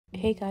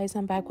Hey guys,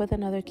 I'm back with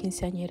another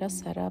quinceañera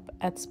setup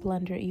at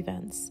Splendor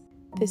Events.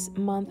 This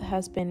month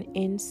has been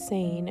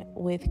insane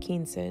with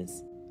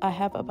quinces. I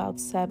have about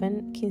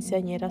 7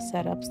 quinceañera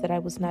setups that I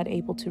was not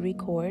able to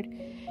record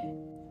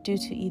due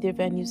to either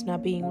venues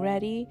not being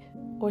ready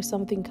or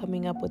something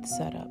coming up with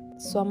setup.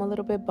 So I'm a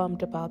little bit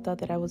bummed about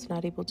that I was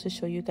not able to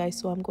show you guys.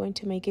 So I'm going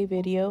to make a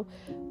video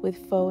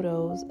with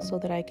photos so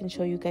that I can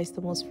show you guys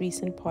the most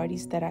recent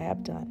parties that I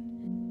have done.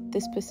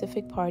 This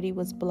specific party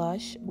was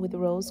blush with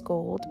rose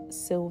gold,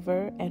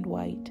 silver, and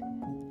white.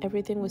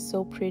 Everything was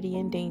so pretty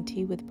and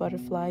dainty with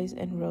butterflies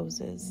and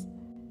roses.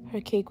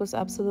 Her cake was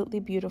absolutely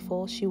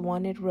beautiful. She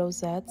wanted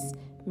rosettes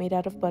made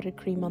out of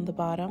buttercream on the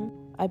bottom.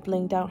 I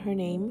blinged out her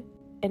name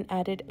and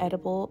added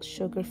edible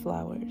sugar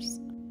flowers.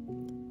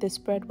 This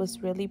spread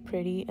was really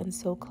pretty and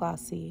so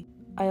classy.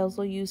 I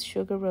also used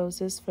sugar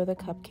roses for the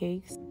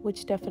cupcakes,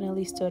 which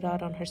definitely stood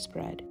out on her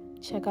spread.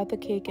 Check out the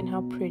cake and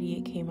how pretty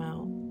it came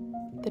out.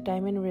 The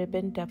diamond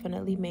ribbon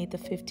definitely made the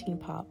 15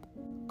 pop.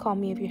 Call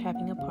me if you're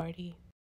having a party.